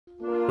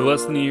For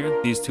less than a year,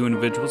 these two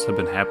individuals have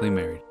been happily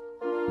married.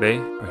 They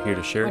are here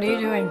to share. What are you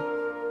doing?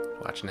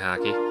 Watching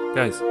hockey.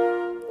 Guys,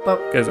 But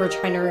we're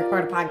trying to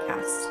record a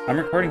podcast. I'm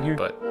recording here.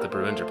 But the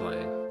Bruins are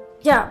playing.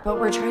 Yeah, but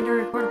we're trying to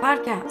record a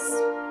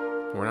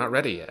podcast. We're not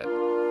ready yet.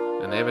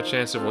 And they have a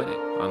chance of winning,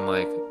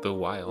 unlike the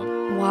Wild.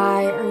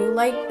 Why are you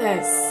like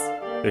this?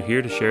 They're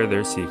here to share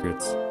their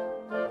secrets.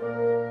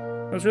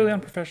 That was really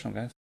unprofessional,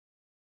 guys.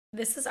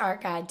 This is our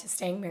guide to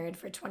staying married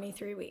for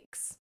 23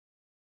 weeks.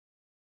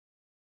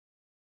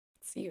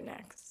 See you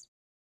next.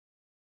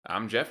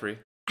 I'm Jeffrey.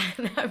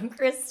 And I'm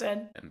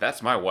Kristen. And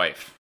that's my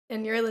wife.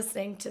 And you're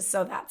listening to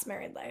So That's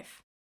Married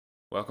Life.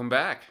 Welcome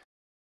back.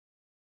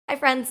 Hi,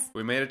 friends.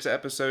 We made it to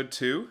episode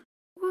 2.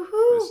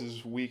 Woohoo! This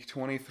is week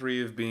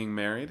 23 of being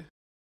married.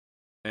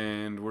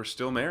 And we're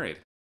still married.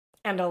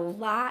 And a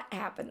lot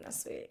happened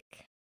this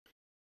week.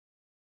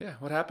 Yeah,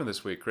 what happened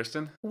this week,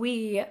 Kristen?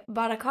 We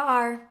bought a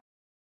car.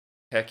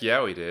 Heck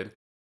yeah, we did.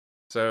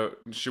 So,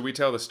 should we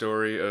tell the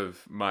story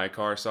of my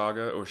car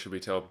saga, or should we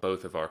tell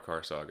both of our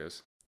car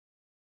sagas?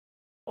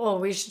 Well,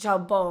 we should tell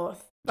both.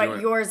 Do you But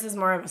want- yours is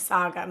more of a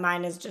saga.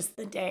 Mine is just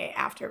the day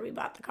after we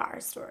bought the car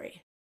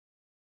story.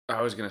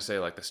 I was going to say,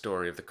 like, the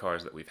story of the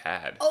cars that we've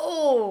had.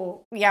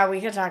 Oh, yeah,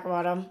 we could talk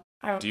about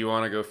them. Do you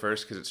want to go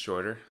first because it's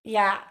shorter?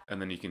 Yeah,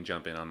 And then you can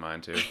jump in on mine,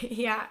 too.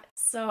 yeah.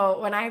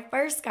 So when I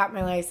first got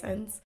my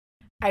license,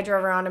 I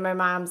drove around in my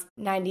mom's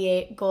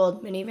 98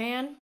 gold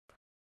minivan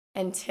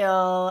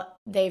until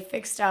they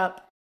fixed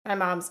up my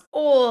mom's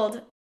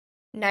old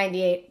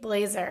 98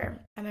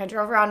 Blazer. And I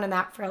drove around in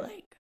that for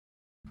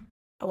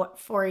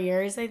 4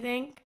 years, I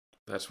think.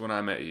 That's when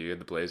I met you. You had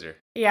the Blazer.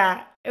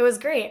 Yeah, it was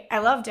great. I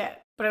loved it,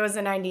 but it was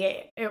a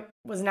 98. It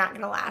was not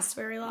going to last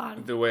very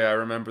long. The way I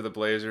remember the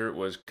Blazer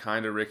was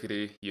kind of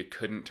rickety. You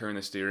couldn't turn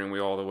the steering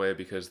wheel all the way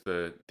because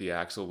the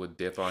axle would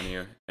dip on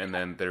you. And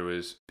then there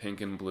was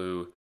pink and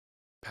blue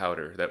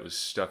powder that was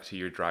stuck to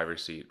your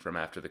driver's seat from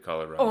after the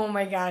color run. Oh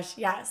my gosh,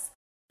 yes.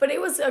 But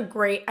it was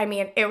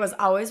it was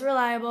always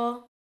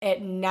reliable.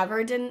 It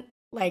never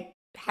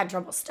had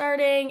trouble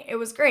starting. It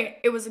was great.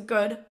 It was a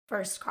good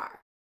first car.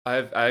 I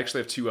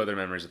actually have 2 other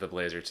memories of the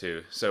Blazer,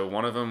 too. So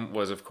one of them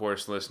was, of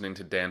course, listening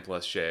to Dan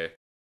Plus Shay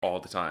all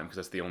the time because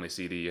that's the only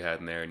CD you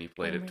had in there and you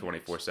played it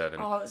 24/7.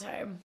 All the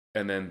time.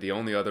 And then the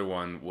only other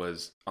one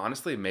was,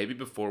 honestly, maybe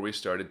before we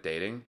started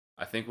dating.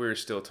 I think we were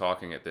still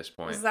talking at this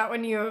point. Was that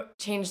when you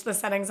changed the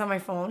settings on my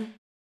phone?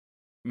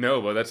 No,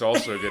 but that's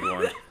also a good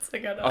one. That's a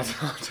good one.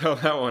 I'll tell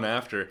that one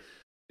after.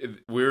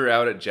 We were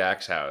out at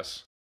Jack's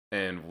house,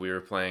 and we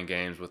were playing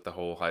games with the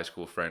whole high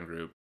school friend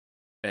group,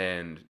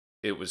 and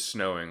it was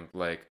snowing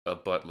like a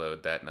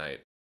buttload that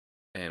night.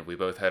 And we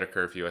both had a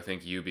curfew. I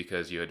think you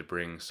because you had to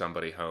bring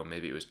somebody home.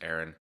 Maybe it was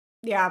Aaron.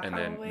 Yeah, And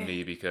probably. then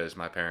me because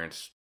my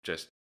parents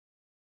just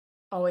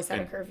Always had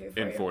a curfew for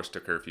you. enforced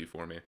a curfew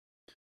for me.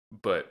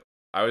 But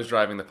I was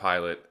driving the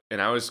Pilot, and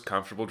I was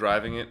comfortable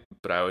driving it,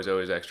 but I was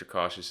always extra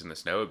cautious in the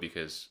snow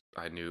because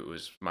I knew it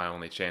was my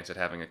only chance at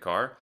having a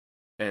car.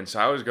 And so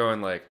I was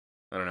going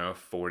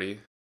 40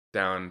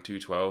 down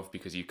 212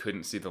 because you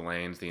couldn't see the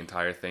lanes. The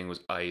entire thing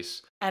was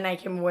ice. And I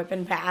came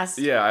whipping past.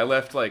 Yeah, I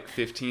left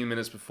 15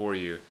 minutes before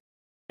you.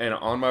 And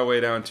on my way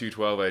down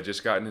 212, I had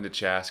just gotten into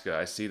Chaska.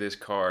 I see this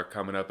car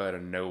coming up out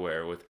of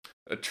nowhere with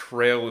a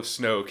trail of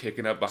snow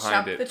kicking up behind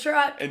Chuck it. the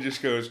truck. And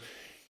just goes,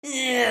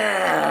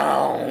 yeah.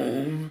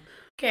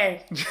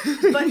 Okay.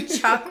 But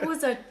Chuck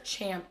was a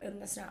champ in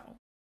the snow.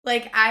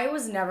 I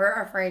was never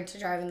afraid to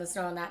drive in the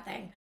snow on that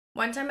thing.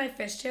 One time I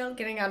fishtailed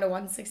getting onto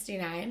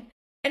 169,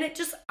 and it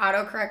just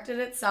auto-corrected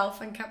itself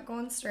and kept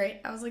going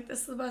straight. I was like, this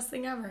is the best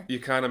thing ever. You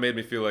kind of made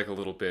me feel like a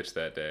little bitch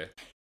that day.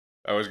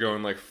 I was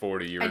going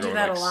 40, you were I do going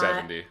that a lot.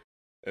 70.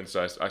 And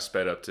so I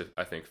sped up to,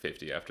 I think,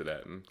 50 after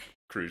that and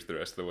cruised the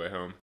rest of the way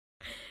home.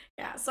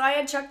 Yeah, so I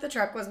had Chuck the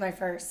Truck was my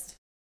first.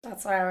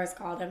 That's what I always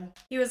called him.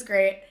 He was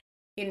great.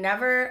 He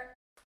never...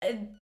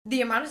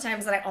 The amount of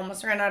times that I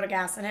almost ran out of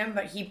gas in him,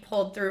 but he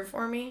pulled through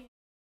for me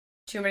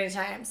too many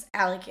times.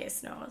 Allie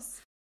Case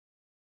knows.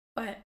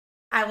 But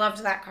I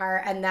loved that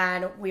car. And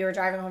then we were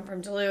driving home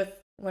from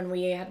Duluth when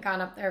we had gone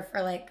up there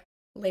for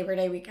Labor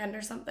Day weekend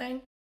or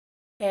something.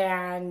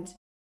 And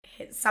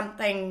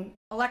something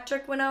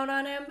electric went out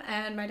on him.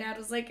 And my dad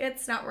was like,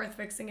 it's not worth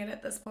fixing it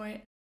at this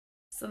point.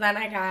 So then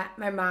I got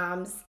my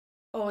mom's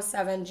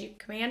 '07 Jeep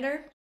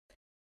Commander.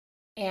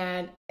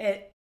 And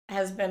it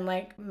has been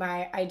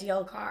my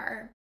ideal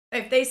car.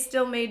 If they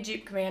still made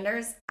Jeep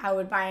Commanders, I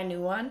would buy a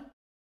new one,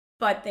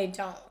 but they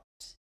don't.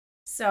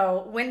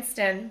 So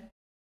Winston,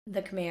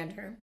 the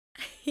Commander,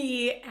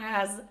 he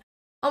has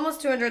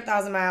almost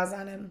 200,000 miles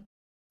on him.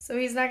 So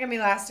he's not going to be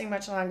lasting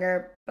much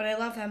longer, but I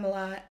love him a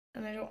lot,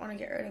 and I don't want to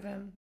get rid of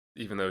him.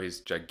 Even though he's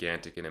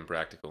gigantic and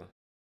impractical.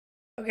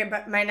 Okay,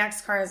 but my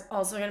next car is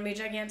also going to be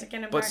gigantic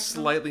and impractical. But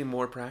slightly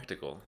more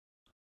practical.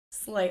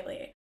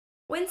 Slightly.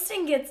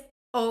 Winston gets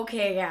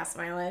okay gas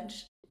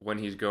mileage. When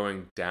he's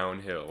going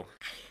downhill.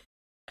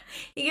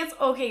 He gets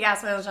okay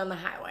gas mileage on the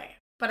highway,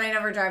 but I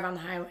never drive on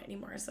the highway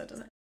anymore, so it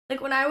doesn't.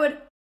 When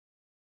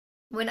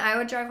I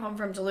would drive home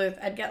from Duluth,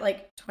 I'd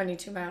get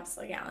 22 miles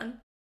a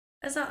gallon.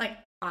 It's not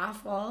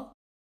awful.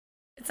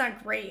 It's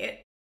not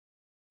great,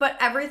 but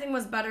everything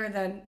was better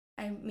than,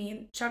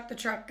 Chuck the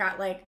Truck got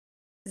like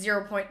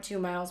 0.2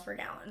 miles per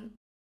gallon.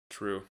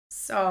 True.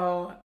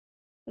 So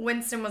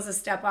Winston was a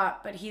step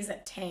up, but he's a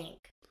tank.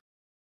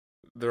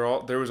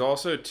 There was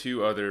also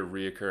 2 other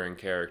reoccurring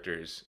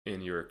characters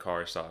in your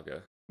car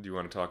saga. Do you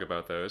want to talk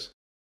about those?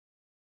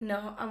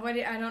 No, I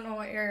don't know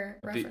what you're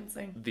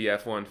referencing. The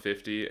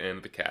F-150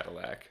 and the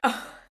Cadillac.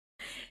 Oh,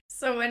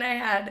 so when I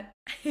had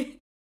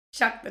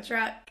Chuck the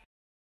Truck,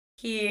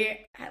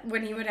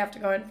 when he would have to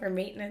go in for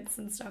maintenance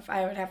and stuff,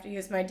 I would have to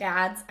use my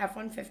dad's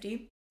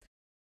F-150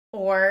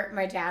 or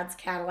my dad's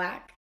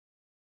Cadillac.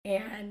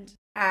 And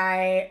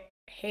I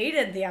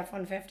hated the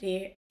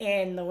F-150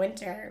 in the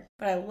winter,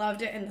 but I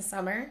loved it in the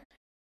summer.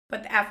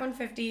 But the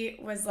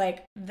F-150 was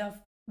like the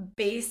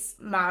base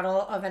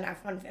model of an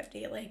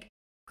F-150, like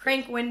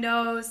crank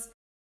windows,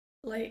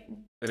 like.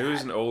 And it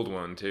was an old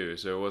one too,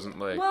 so it wasn't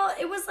like. Well,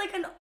 it was like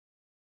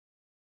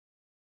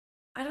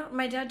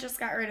my dad just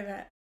got rid of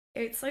it.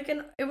 It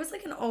was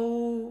like an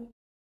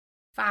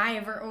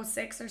 05 or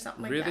 06 or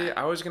something like that. Really?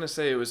 I was going to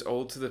say it was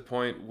old to the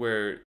point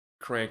where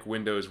crank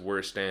windows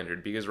were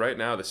standard, because right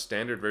now the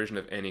standard version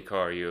of any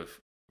car, you have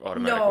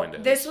automatic windows.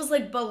 No, this was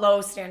like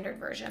below standard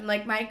version.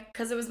 Like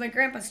because it was my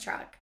grandpa's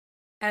truck.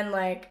 And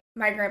like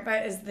my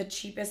grandpa is the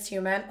cheapest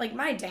human. Like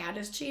my dad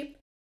is cheap.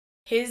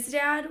 His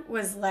dad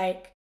was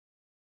like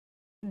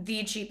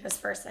the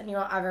cheapest person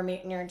you'll ever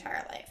meet in your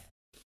entire life.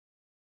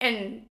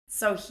 And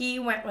so he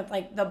went with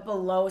like the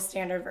below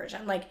standard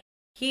version. Like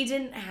he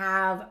didn't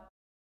have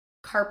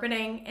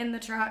carpeting in the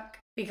truck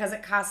because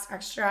it cost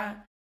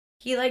extra.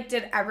 He like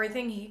did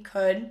everything he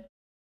could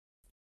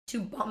to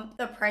bump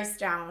the price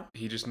down.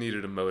 He just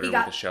needed a motor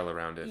with a shell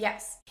around it.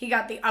 Yes. He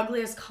got the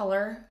ugliest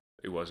color.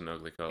 It was an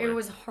ugly color. It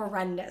was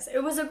horrendous.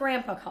 It was a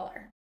grandpa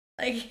color.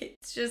 Like it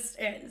just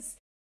is.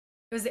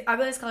 It was the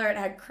ugliest color. It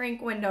had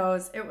crank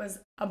windows. It was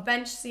a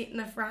bench seat in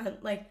the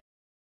front. Like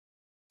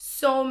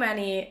so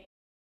many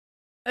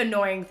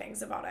annoying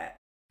things about it.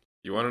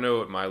 You want to know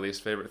what my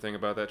least favorite thing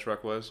about that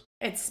truck was?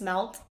 It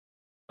smelled.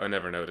 I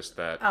never noticed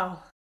that.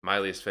 Oh. My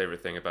least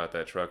favorite thing about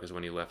that truck is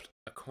when you left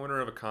a corner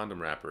of a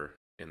condom wrapper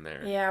in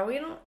there. Yeah, we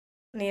don't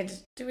need to.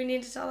 Do we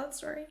need to tell that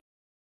story?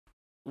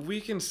 We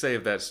can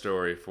save that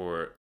story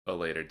for a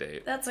later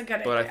date. That's a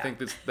good idea. But I think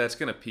that's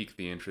going to pique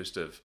the interest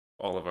of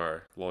all of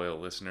our loyal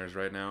listeners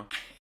right now.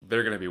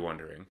 They're going to be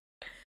wondering.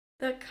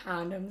 The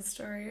condom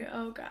story.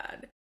 Oh,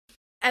 God.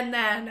 And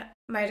then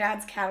my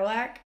dad's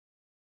Cadillac,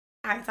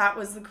 I thought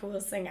was the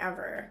coolest thing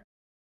ever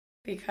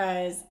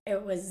because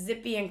it was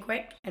zippy and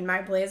quick, and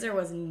my Blazer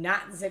was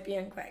not zippy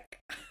and quick.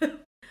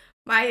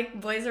 My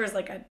Blazer was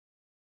like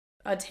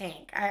a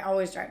tank. I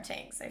always drive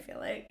tanks, I feel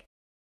like.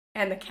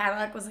 And the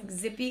Cadillac was like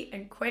zippy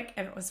and quick,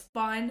 and it was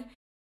fun,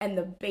 and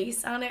the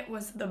bass on it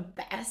was the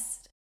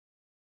best.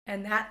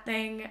 And that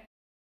thing,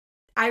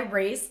 I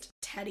raced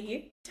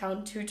Teddy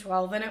down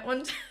 212 in it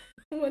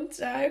one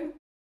time.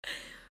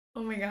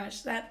 Oh my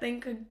gosh, that thing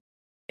could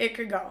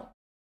go.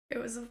 It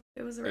was a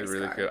race car. It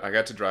really could. I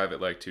got to drive it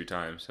like 2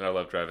 times, and I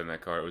loved driving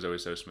that car. It was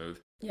always so smooth.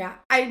 Yeah,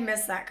 I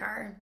miss that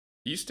car.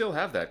 You still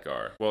have that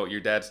car. Well, your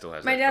dad still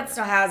has My that car. dad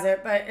still has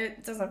it, but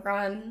it doesn't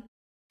run.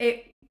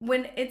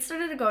 When it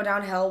started to go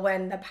downhill,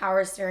 when the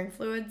power steering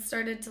fluid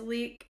started to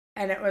leak,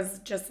 and it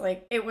was just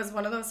like, it was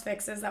one of those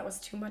fixes that was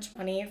too much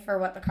money for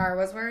what the car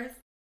was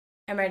worth.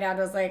 And my dad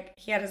was like,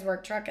 he had his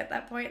work truck at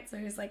that point, so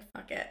he was like,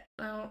 fuck it.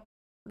 I don't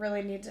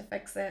really need to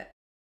fix it.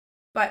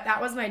 But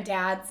that was my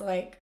dad's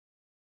like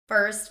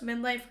first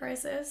midlife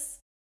crisis,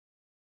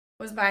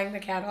 was buying the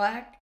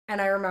Cadillac. And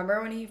I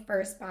remember when he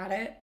first bought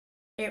it,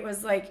 it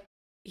was like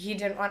he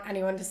didn't want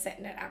anyone to sit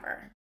in it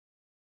ever.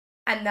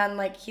 And then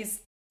like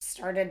he's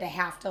started to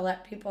have to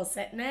let people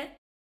sit in it.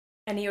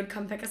 And he would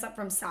come pick us up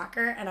from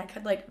soccer, and I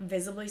could like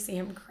visibly see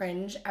him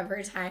cringe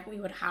every time we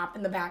would hop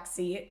in the back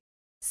seat,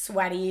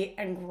 sweaty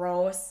and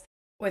gross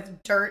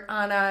with dirt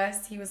on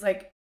us. He was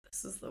like,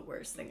 this is the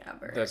worst thing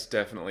ever. That's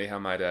definitely how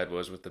my dad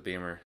was with the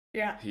Beamer.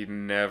 Yeah. He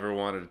never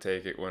wanted to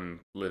take it when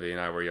Livy and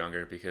I were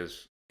younger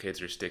because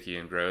kids are sticky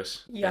and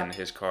gross. Yeah. And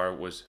his car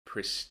was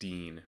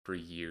pristine for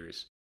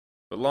years.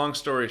 But long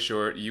story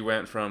short, you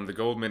went from the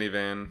gold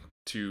minivan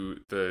to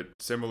the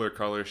similar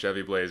color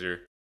Chevy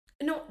Blazer.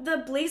 No,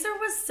 the Blazer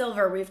was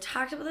silver. We've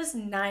talked about this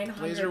 900 times.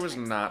 Blazer was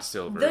not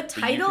silver. The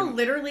title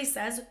literally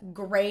says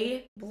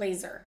gray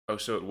Blazer. Oh,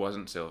 so it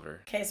wasn't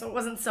silver. Okay, so it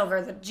wasn't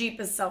silver. The Jeep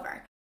is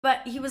silver.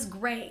 But he was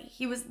gray.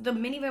 The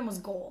minivan was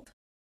gold.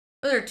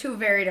 Those are 2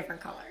 very different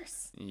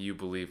colors. You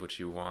believe what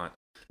you want.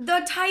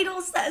 The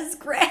title says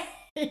gray.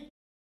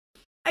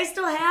 I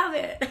still have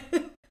it.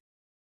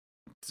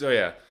 So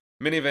yeah,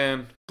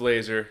 minivan,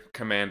 Blazer,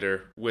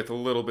 Commander with a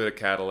little bit of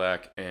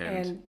Cadillac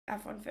and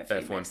F-150.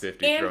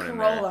 F-150 and thrown in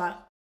Corolla. there.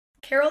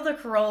 Carol the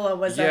Corolla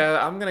was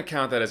I'm going to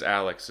count that as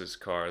Alex's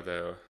car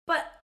though.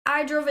 But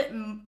I drove it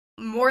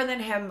more than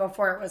him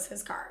before it was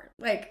his car.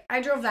 Like, I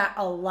drove that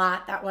a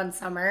lot that one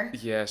summer.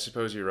 Yeah, I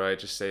suppose you're right,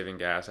 just saving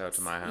gas out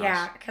to my house.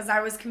 Yeah, because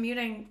I was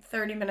commuting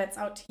 30 minutes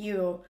out to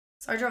you,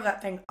 so I drove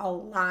that thing a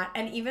lot.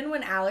 And even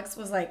when Alex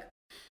was, like,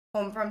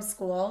 home from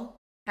school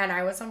and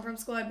I was home from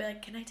school, I'd be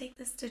like, can I take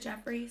this to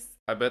Jeffrey's?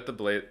 I bet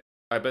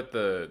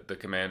the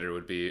Commander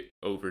would be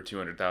over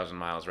 200,000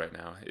 miles right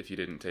now if you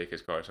didn't take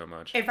his car so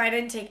much. If I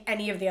didn't take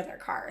any of the other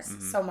cars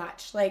so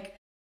much. Like,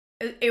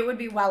 it would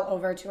be well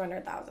over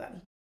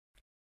 200,000.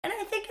 And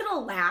I think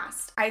it'll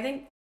last. I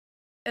think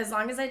as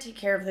long as I take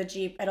care of the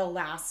Jeep, it'll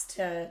last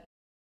to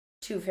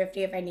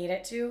 250 if I need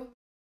it to.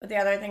 But the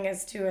other thing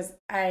is, too, is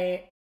as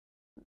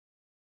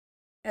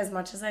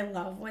much as I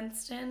love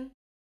Winston,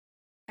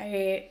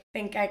 I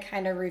think I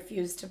kind of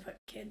refuse to put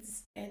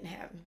kids in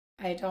him.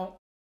 I don't.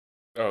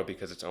 Oh,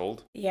 because it's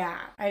old? Yeah,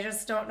 I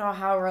just don't know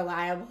how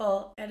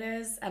reliable it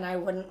is, and I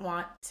wouldn't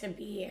want to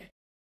be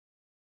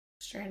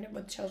stranded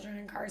with children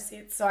in car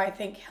seats. So I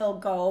think he'll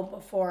go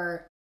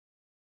before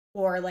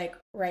or like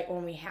right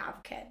when we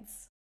have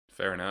kids.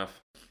 Fair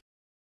enough.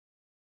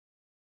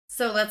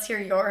 So let's hear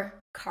your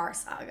car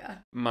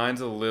saga.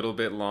 Mine's a little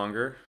bit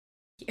longer,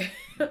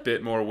 a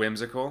bit more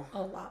whimsical,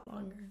 A lot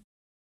longer.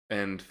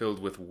 and filled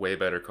with way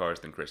better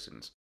cars than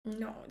Kristen's.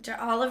 No,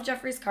 all of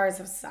Jeffrey's cars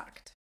have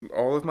sucked.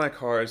 All of my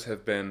cars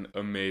have been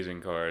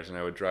amazing cars, and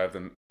I would drive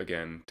them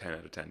again 10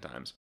 out of 10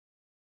 times.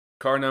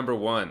 Car number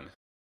 1,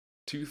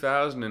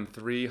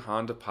 2003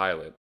 Honda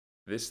Pilot.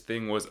 This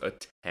thing was a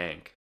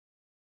tank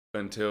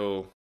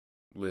until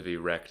Livy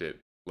wrecked it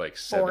like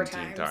 4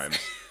 17 times. times.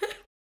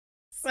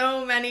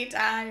 So many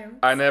times.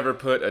 I never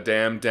put a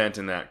damn dent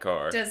in that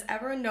car. Does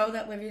everyone know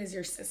that Livy is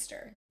your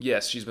sister?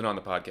 Yes, she's been on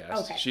the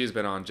podcast. Okay. She has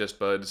been on Just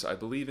Buds, I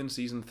believe, in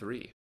season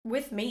 3.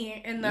 With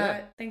me in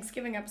the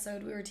Thanksgiving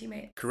episode, we were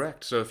teammates.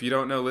 Correct. So if you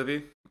don't know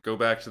Livy, go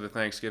back to the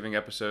Thanksgiving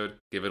episode,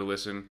 give it a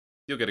listen.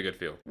 You'll get a good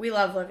feel. We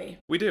love Livy.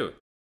 We do.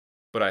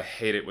 But I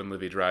hate it when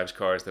Livy drives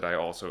cars that I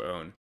also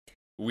own.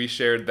 We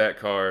shared that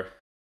car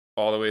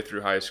all the way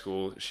through high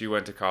school. She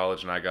went to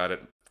college and I got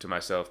it to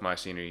myself my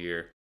senior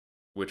year,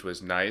 which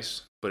was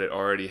nice, but it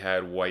already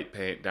had white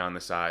paint down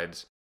the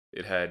sides.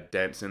 It had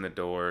dents in the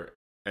door.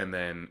 And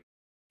then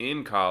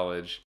in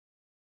college,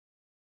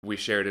 we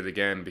shared it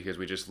again because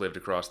we just lived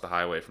across the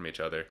highway from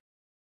each other.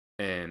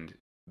 And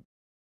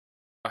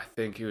I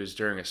think it was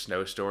during a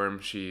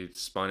snowstorm, she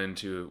spun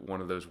into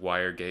one of those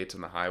wire gates on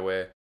the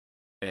highway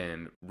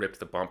and ripped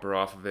the bumper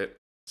off of it.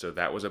 So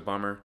that was a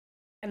bummer.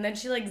 And then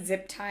she like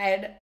zip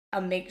tied a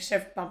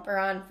makeshift bumper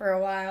on for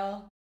a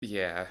while.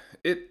 Yeah,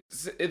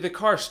 the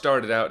car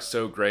started out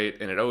so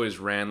great and it always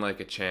ran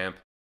like a champ.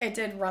 It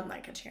did run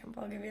like a champ,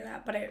 I'll give you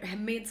that, but it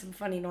made some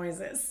funny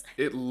noises.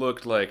 It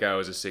looked like I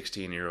was a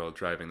 16-year-old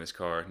driving this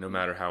car, no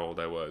matter how old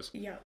I was.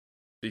 Yeah.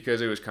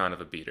 Because it was kind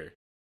of a beater.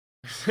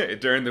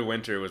 During the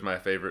winter was my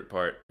favorite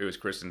part. It was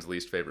Kristen's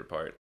least favorite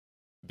part.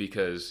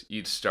 Because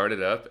you'd start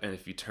it up, and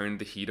if you turned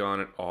the heat on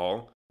at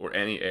all, or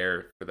any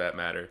air for that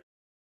matter,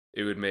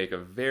 it would make a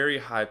very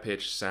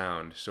high-pitched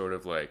sound, sort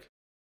of like,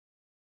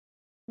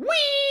 whee!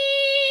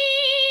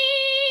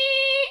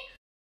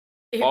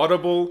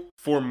 Audible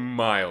for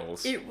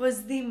miles. It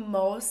was the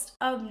most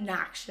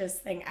obnoxious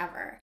thing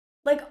ever.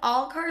 Like,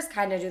 all cars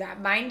kind of do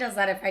that. Mine does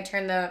that if I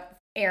turn the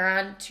air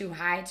on too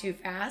high, too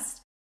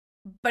fast.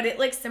 But it,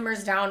 like,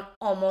 simmers down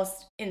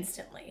almost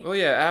instantly. Well,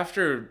 yeah,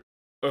 after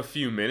a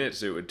few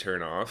minutes, it would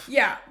turn off.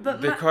 Yeah,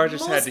 but the car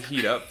just had to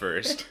heat up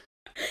first.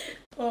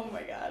 Oh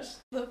my gosh,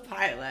 the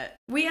Pilot.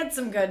 We had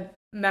some good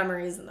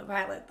memories in the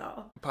Pilot,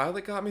 though.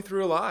 Pilot got me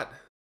through a lot.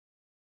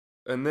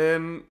 And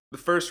then the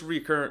first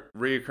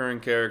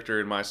reoccurring character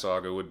in my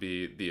saga would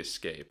be the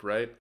Escape,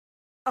 right?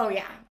 Oh,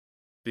 yeah.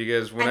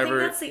 Because whenever... I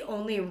think that's the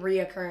only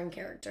reoccurring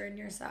character in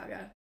your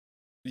saga.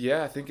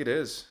 Yeah, I think it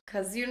is.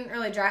 Because you didn't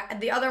really drive...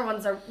 The other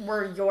ones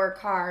were your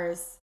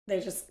cars.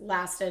 They just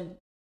lasted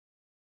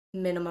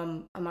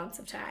minimum amounts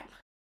of time.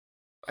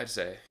 I'd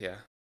say, yeah.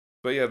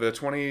 But yeah, the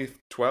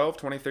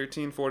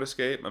 2013 Ford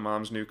Escape, my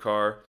mom's new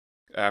car,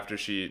 after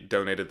she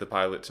donated the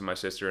Pilot to my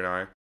sister and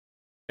I.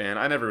 And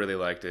I never really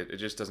liked it. It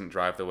just doesn't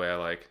drive the way I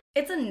like.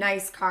 It's a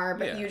nice car,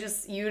 but Yeah.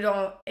 you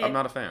don't... I'm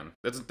not a fan.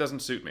 It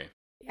doesn't suit me.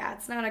 Yeah,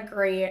 it's not a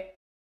great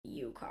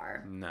you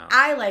car. No.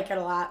 I like it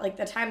a lot. Like,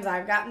 the times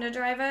I've gotten to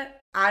drive it,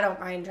 I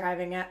don't mind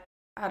driving it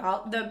at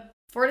all. The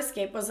Ford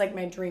Escape was, like,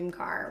 my dream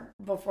car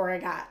before I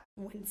got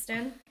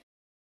Winston.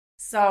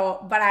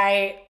 So, but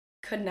I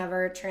could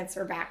never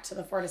transfer back to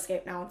the Ford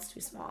Escape. Now it's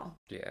too small.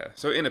 Yeah.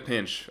 So in a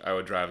pinch, I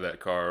would drive that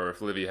car. Or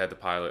if Livy had the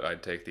Pilot,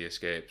 I'd take the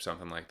Escape,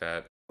 something like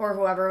that. Or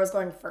whoever was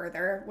going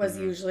further was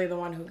usually the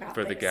one who got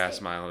For the gas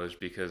Escape. mileage,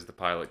 because the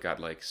Pilot got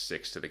like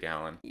 6 to the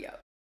gallon. Yep.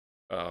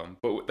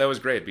 But that was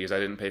great because I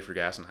didn't pay for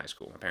gas in high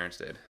school. My parents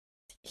did.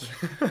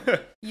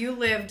 You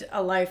lived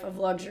a life of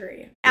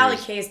luxury. Allie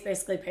Case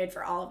basically paid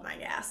for all of my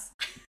gas.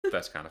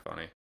 That's kind of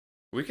funny.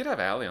 We could have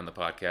Allie on the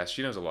podcast.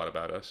 She knows a lot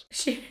about us.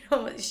 She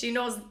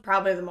knows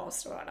probably the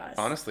most about us.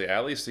 Honestly,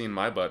 Allie's seen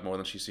my butt more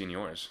than she's seen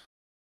yours.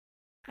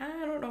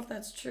 I don't know if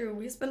that's true.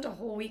 We spent a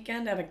whole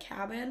weekend at a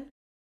cabin,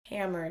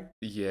 hammered.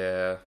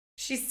 Yeah.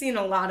 She's seen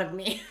a lot of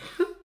me.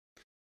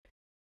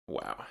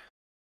 Wow.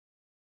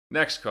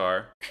 Next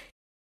car.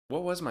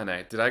 What was my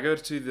night? Did I go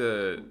to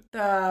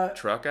the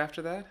truck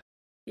after that?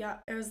 Yeah,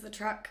 it was the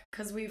truck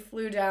because we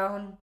flew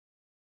down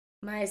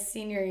my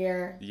senior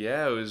year.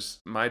 Yeah, it was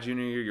my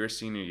junior year, your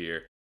senior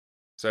year.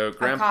 So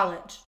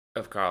College.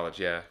 of college,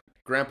 yeah.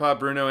 Grandpa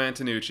Bruno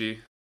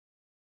Antonucci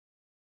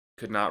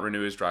could not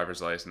renew his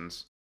driver's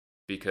license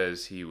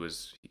because he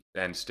was,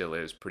 and still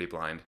is, pretty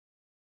blind.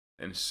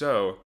 And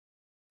so,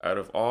 out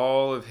of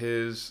all of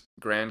his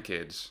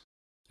grandkids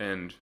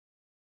and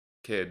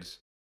kids,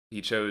 he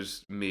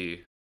chose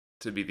me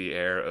to be the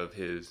heir of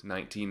his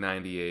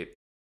 1998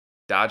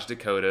 Dodge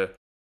Dakota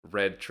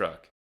red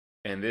truck.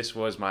 And this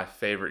was my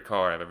favorite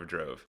car I've ever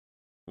drove.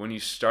 When you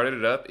started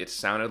it up, it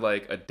sounded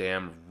like a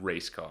damn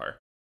race car.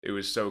 It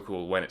was so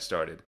cool when it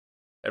started.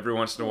 Every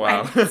once in a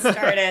while. When it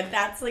started.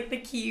 That's like the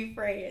key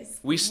phrase.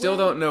 We still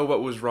don't know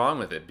what was wrong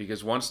with it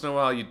because once in a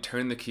while you'd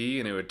turn the key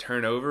and it would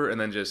turn over and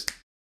then just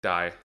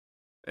die.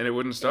 And it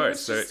wouldn't start. It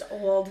was just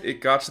old.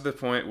 It got to the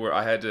point where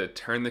I had to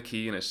turn the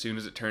key, and as soon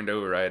as it turned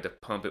over, I had to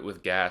pump it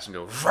with gas and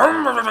go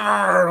vroom, vroom,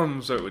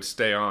 vroom, so it would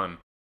stay on.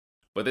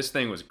 But this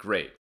thing was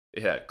great.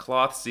 It had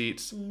cloth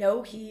seats.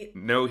 No heat.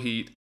 No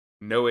heat.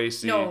 No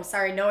AC. No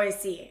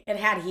AC. It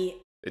had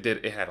heat. It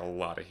did. It had a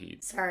lot of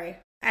heat. Sorry.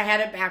 I had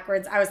it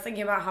backwards. I was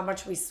thinking about how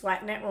much we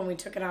sweat in it when we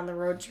took it on the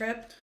road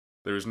trip.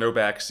 There was no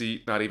back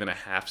seat, not even a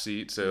half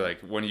seat. So, like,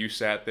 when you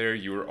sat there,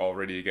 you were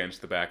already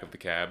against the back of the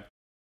cab.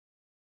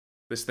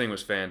 This thing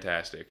was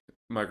fantastic.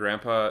 My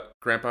grandpa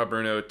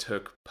Bruno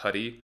took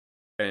putty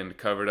and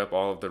covered up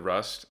all of the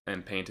rust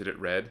and painted it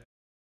red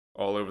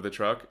all over the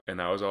truck, and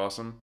that was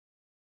awesome.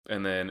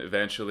 And then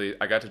eventually,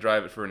 I got to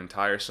drive it for an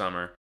entire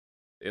summer.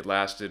 It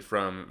lasted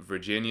from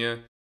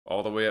Virginia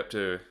all the way up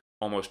to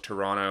almost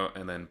Toronto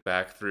and then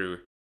back through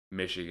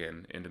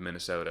Michigan into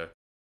Minnesota.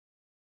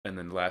 And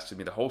then lasted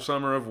me the whole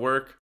summer of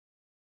work.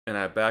 And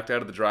I backed out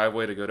of the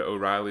driveway to go to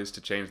O'Reilly's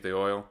to change the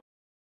oil.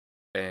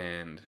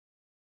 And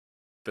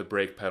the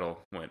brake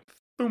pedal went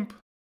thump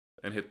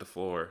and hit the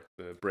floor.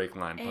 The brake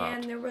line popped.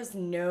 And there was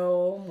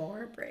no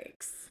more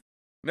brakes.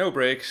 No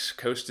brakes.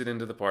 Coasted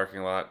into the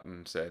parking lot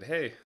and said,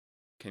 "Hey,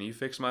 can you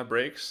fix my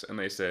brakes?" And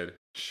they said,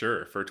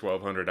 "Sure, for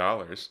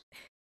 $1,200.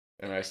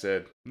 And I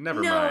said,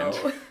 "Never mind.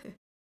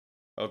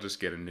 I'll just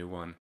get a new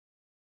one."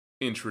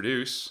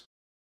 Introduce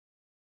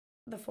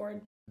the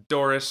Ford.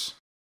 Doris,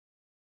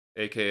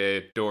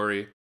 aka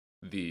Dory,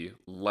 the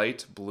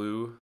light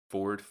blue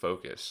Ford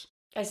Focus.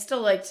 I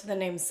still liked the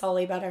name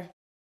Sully better.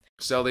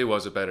 Sully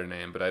was a better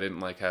name, but I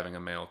didn't like having a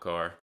male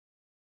car.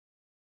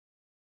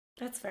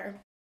 That's fair.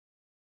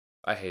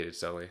 I hated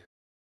Sully.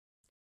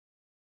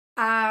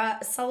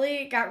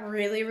 Sully got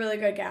really, really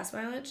good gas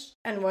mileage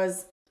and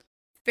was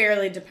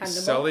fairly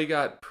dependable. Sully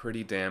got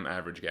pretty damn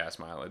average gas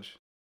mileage.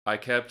 I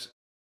kept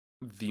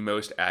the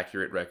most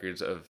accurate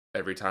records of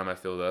every time I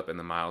filled up and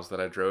the miles that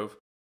I drove.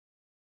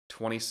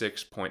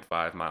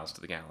 26.5 miles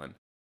to the gallon.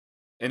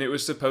 And it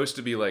was supposed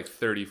to be like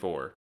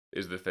 34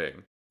 is the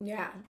thing.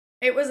 Yeah.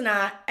 It was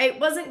not. It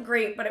wasn't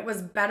great, but it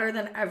was better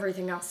than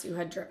everything else you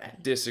had driven.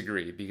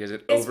 Disagree, because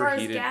it as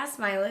overheated. As far as gas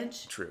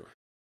mileage. True.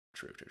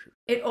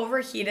 It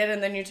overheated,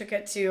 and then you took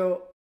it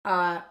to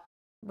a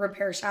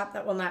repair shop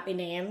that will not be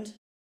named,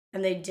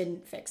 and they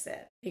didn't fix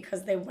it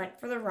because they went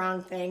for the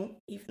wrong thing,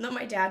 even though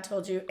my dad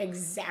told you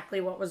exactly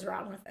what was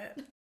wrong with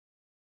it.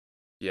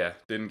 Yeah,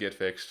 didn't get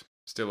fixed.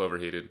 Still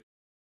overheated.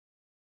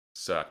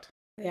 Sucked.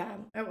 Yeah,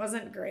 it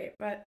wasn't great,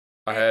 but...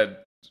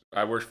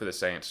 I worked for the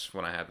Saints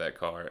when I had that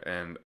car,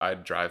 and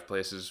I'd drive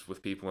places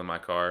with people in my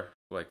car,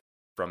 like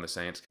from the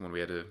Saints when we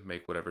had to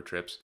make whatever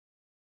trips.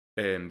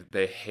 And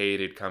they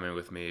hated coming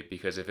with me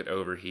because if it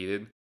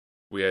overheated,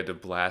 we had to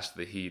blast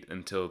the heat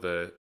until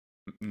the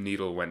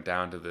needle went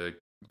down to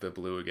the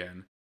blue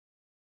again.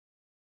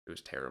 It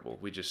was terrible.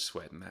 We just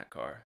sweat in that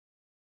car.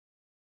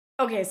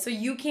 Okay, so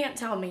you can't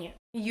tell me.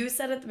 You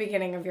said at the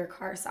beginning of your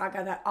car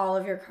saga that all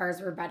of your cars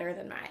were better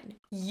than mine.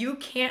 You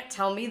can't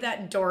tell me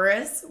that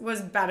Doris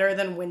was better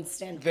than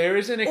Winston. There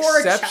is an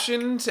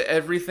exception to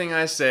everything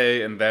I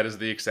say, and that is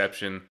the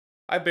exception.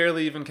 I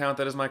barely even count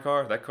that as my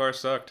car. That car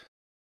sucked.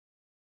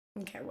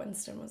 Okay,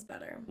 Winston was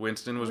better.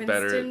 Winston was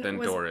better than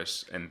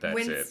Doris, and that's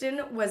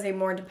Winston was a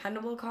more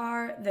dependable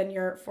car than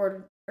your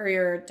Ford or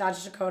your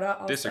Dodge Dakota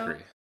also.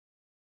 Disagree.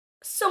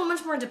 So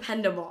much more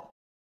dependable.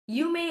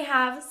 You may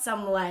have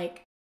some,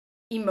 like,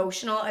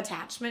 emotional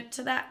attachment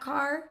to that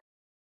car,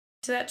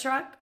 to that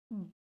truck,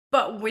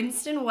 but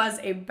Winston was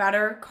a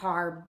better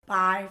car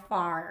by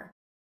far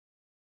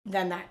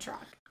than that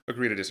truck.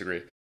 Agree to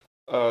disagree.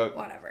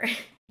 Whatever.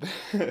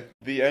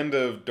 The end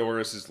of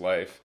Doris's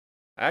life.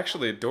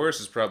 Actually, Doris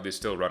is probably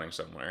still running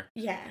somewhere.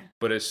 Yeah.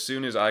 But as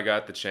soon as I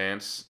got the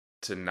chance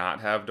to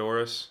not have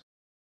Doris,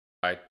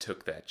 I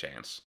took that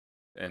chance.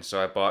 And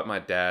so I bought my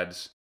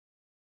dad's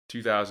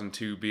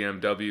 2002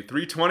 BMW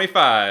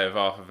 325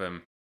 off of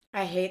him.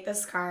 I hate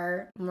this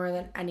car more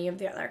than any of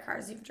the other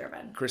cars you've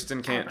driven.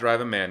 Kristen can't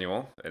drive a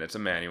manual, and it's a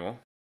manual.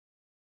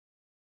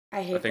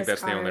 I think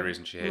that's the only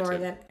reason she hates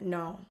it.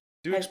 No.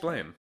 Do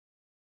explain.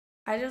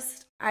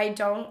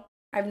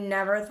 I've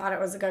never thought it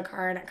was a good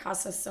car, and it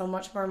costs us so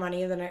much more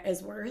money than it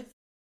is worth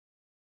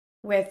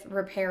with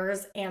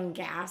repairs and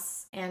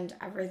gas and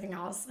everything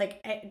else.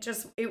 Like,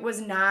 it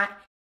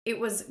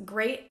was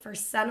great for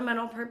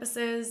sentimental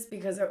purposes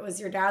because it was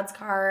your dad's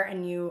car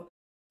and you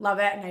love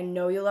it, and I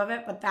know you love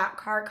it, but that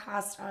car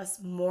cost us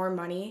more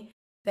money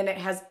than it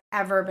has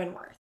ever been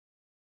worth.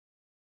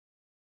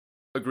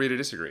 Agree to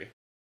disagree.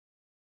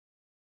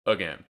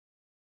 Again.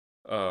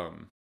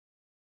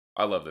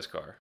 I love this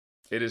car.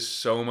 It is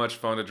so much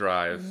fun to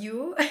drive.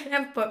 You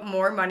have put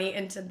more money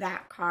into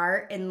that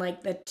car in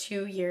like the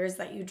 2 years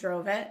that you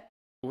drove it.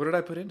 What did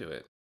I put into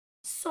it?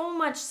 So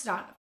much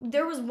stuff.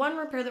 There was one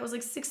repair that was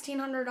like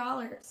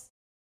 $1,600.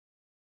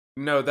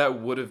 No,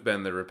 that would have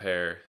been the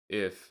repair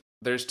if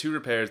there's 2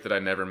 repairs that I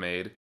never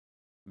made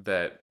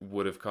that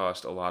would have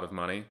cost a lot of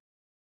money,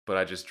 but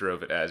I just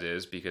drove it as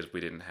is because we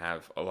didn't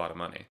have a lot of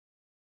money.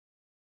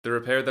 The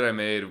repair that I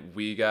made,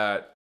 we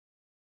got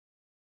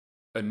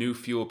a new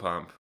fuel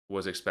pump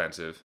was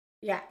expensive.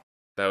 Yeah.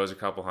 That was a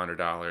couple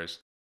 $100.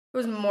 It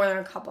was more than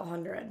a couple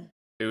hundred.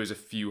 It was a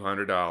few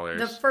 $100.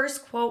 The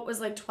first quote was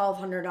like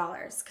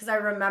 $1,200 because I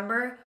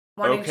remember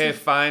wanting Okay, to...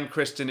 fine,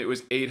 Kristen. It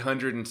was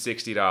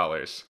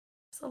 $860.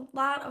 It's a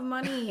lot of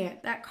money.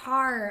 That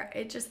car,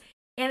 it just...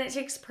 And it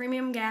takes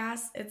premium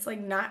gas. It's like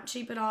not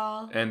cheap at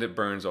all. And it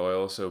burns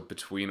oil, so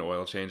between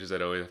oil changes,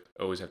 I'd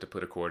always have to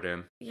put a quart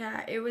in.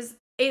 Yeah,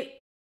 it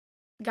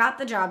got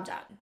the job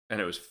done. And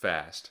it was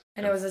fast.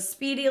 And it was a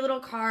speedy little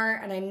car,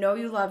 and I know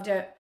you loved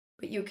it,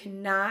 but you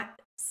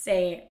cannot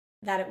say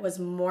that it was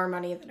more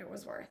money than it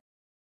was worth.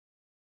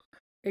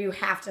 Or you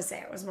have to say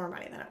it was more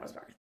money than it was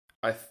worth.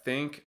 I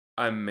think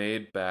I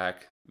made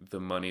back the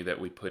money that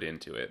we put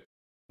into it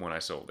when I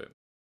sold it.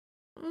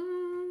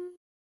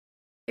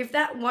 If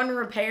that one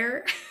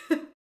repair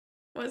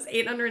was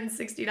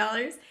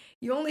 $860,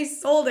 you only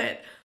sold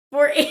it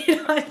for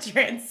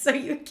 $800, so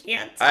you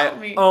can't tell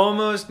me. I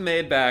almost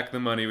made back the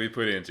money we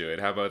put into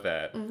it. How about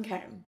that?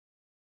 Okay.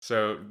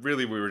 So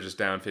really, we were just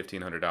down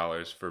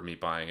 $1,500 for me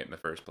buying it in the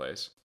first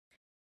place.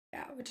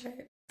 Yeah, which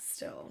I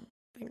still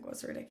think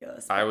was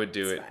ridiculous. I would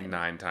do it fine.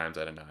 9 times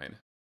out of 9.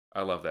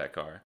 I love that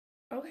car.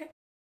 Okay.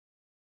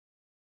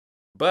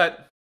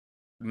 But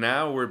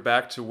now we're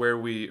back to where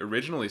we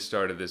originally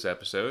started this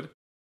episode.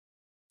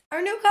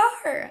 Our new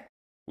car.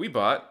 We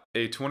bought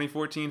a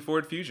 2014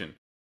 Ford Fusion.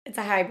 It's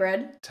a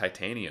hybrid.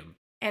 Titanium.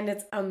 And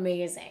it's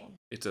amazing.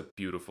 It's a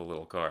beautiful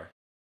little car.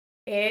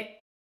 It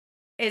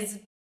is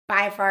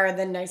by far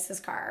the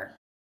nicest car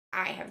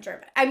I have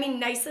driven. I mean,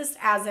 nicest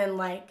as in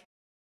like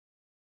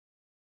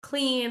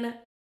clean,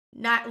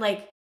 not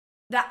like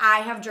that I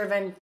have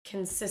driven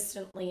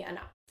consistently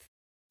enough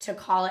to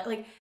call it.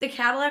 Like the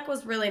Cadillac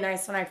was really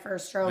nice when I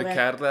first drove it. The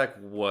Cadillac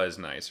was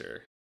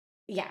nicer.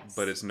 Yes.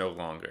 But it's no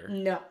longer.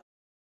 No.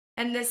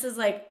 And this is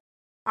like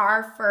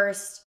our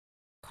first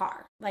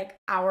car, like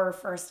our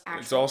first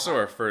actual It's also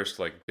car. our first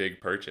like big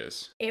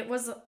purchase. It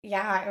was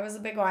a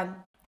big one.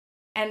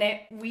 And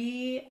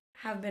we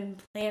have been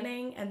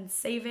planning and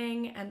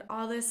saving and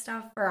all this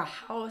stuff for a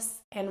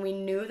house, and we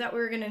knew that we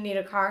were going to need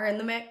a car in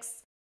the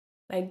mix.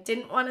 I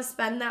didn't want to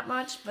spend that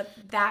much, but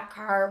that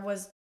car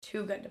was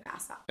too good to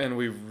pass up. And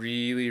we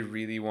really,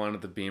 really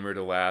wanted the Beamer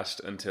to last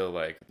until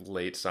like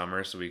late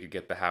summer so we could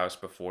get the house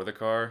before the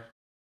car.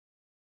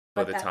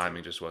 But the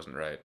timing just wasn't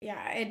right.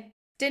 Yeah, it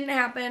didn't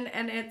happen,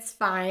 and it's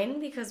fine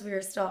because we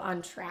were still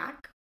on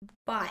track.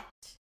 But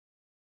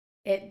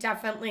it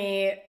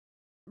definitely,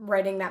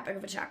 writing that big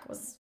of a check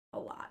was a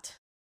lot.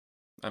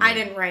 I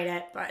didn't write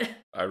it, but...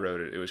 I wrote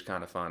it. It was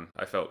kind of fun.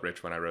 I felt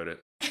rich when I wrote it.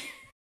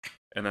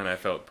 And then I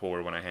felt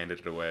poor when I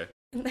handed it away.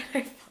 And then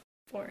I felt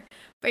poor.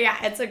 But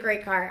yeah, it's a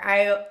great car.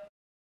 I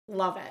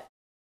love it.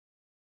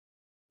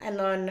 And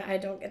then I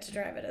don't get to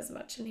drive it as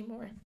much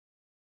anymore.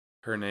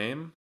 Her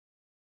name?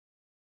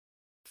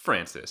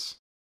 Frances.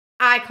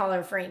 I call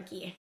her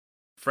Frankie.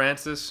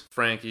 Frances,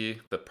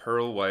 Frankie, the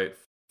pearl white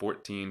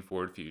 14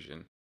 Ford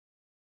Fusion.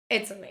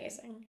 It's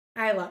amazing.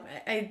 I love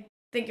it. I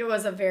think it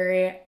was a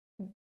very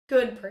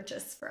good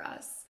purchase for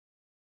us.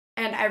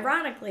 And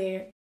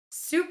ironically,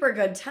 super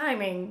good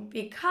timing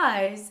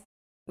because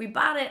we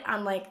bought it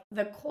on like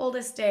the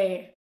coldest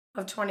day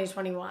of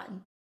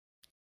 2021.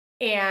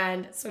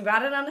 And so we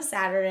bought it on a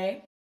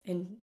Saturday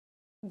and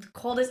the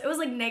coldest, it was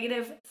like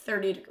negative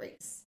 30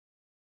 degrees.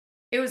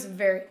 It was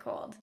very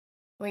cold.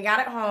 We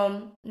got it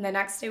home, and the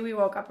next day we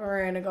woke up and we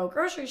were going to go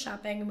grocery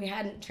shopping, and we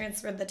hadn't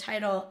transferred the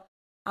title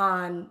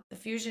on the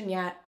Fusion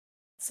yet.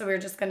 So we were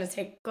just going to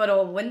take good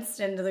old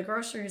Winston to the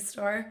grocery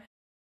store,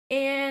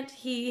 and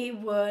he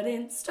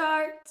wouldn't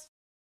start.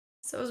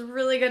 So it was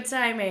really good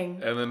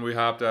timing. And then we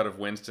hopped out of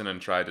Winston and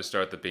tried to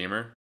start the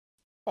Beamer.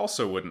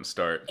 Also wouldn't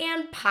start.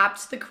 And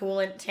popped the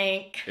coolant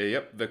tank.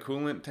 Yep, the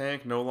coolant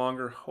tank no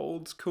longer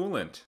holds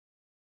coolant.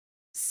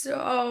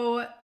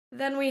 So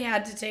then we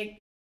had to take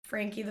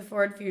Frankie the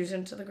Ford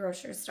Fusion to the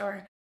grocery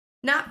store.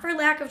 Not for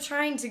lack of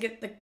trying to get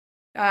the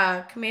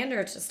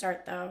Commander to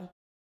start, though.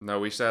 No,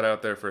 we sat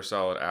out there for a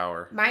solid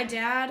hour. My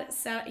dad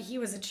said he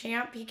was a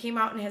champ. He came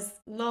out in his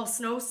little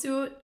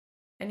snowsuit,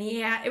 and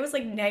it was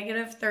like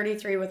negative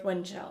 33 with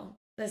wind chill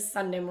this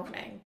Sunday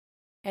morning.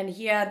 And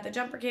he had the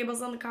jumper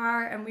cables on the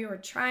car, and we were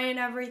trying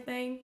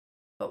everything.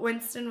 But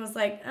Winston was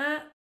like,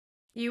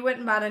 you went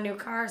and bought a new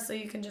car, so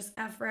you can just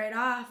F right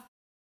off.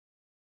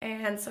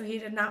 And so he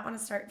did not want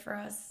to start for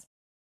us.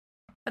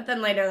 But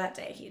then later that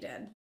day, he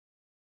did.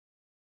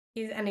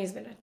 He's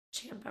been a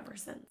champ ever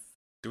since.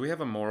 Do we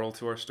have a moral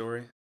to our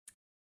story?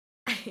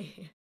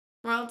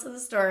 Moral to the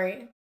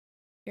story.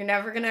 You're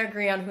never going to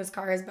agree on whose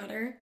car is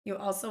better. You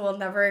also will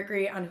never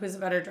agree on who's a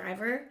better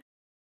driver.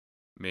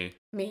 Me.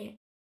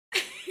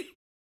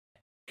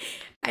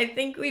 I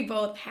think we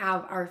both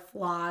have our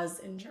flaws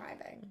in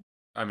driving.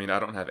 I mean, I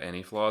don't have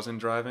any flaws in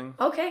driving.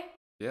 Okay.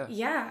 Yeah.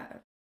 Yeah,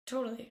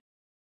 totally.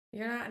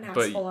 You're not an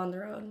But asshole on the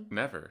road.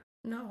 Never.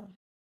 No.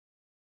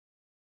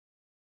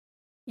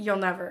 You'll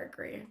never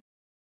agree.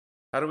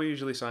 How do we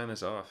usually sign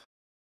this off?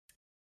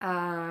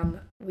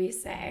 We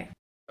say.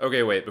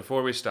 Okay, wait.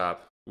 Before we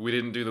stop, we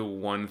didn't do the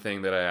one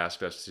thing that I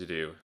asked us to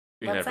do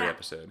in What's every that?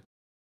 episode.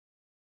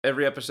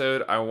 Every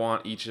episode, I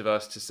want each of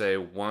us to say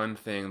one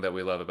thing that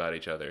we love about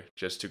each other,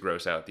 just to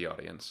gross out the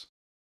audience.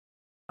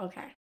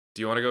 Okay.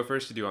 Do you want to go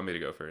first, or do you want me to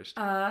go first?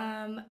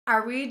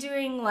 Are we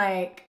doing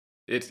like...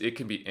 It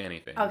can be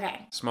anything.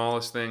 Okay.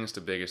 Smallest things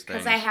to biggest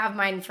things. Because I have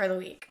mine for the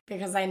week.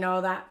 Because I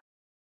know that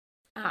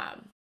I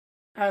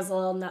was a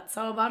little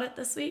nutso about it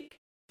this week.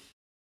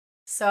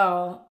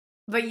 So,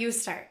 but you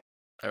start.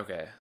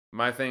 Okay.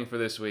 My thing for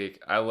this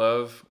week, I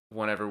love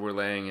whenever we're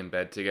laying in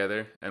bed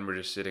together and we're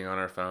just sitting on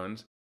our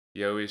phones,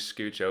 you always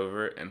scooch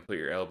over and put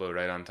your elbow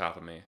right on top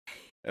of me.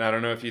 And I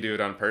don't know if you do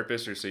it on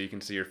purpose or so you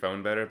can see your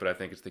phone better, but I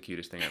think it's the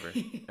cutest thing ever.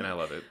 And I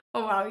love it.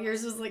 Oh, wow.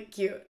 Yours was like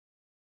cute.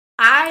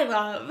 I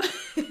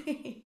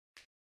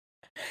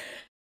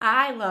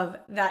love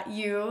that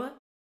you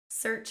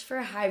search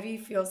for Hy-Vee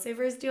Fuel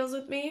Savers deals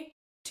with me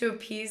to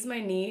appease my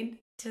need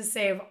to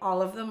save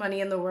all of the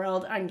money in the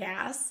world on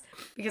gas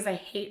because I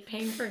hate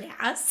paying for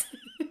gas.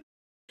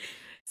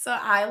 So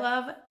I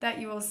love that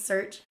you will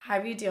search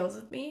Hy-Vee deals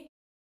with me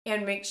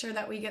and make sure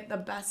that we get the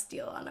best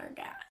deal on our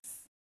gas.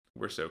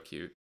 We're so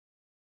cute.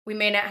 We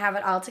may not have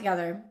it all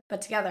together,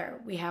 but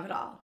together we have it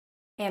all.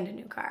 And a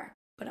new car.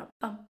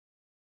 Ba-dum-bum.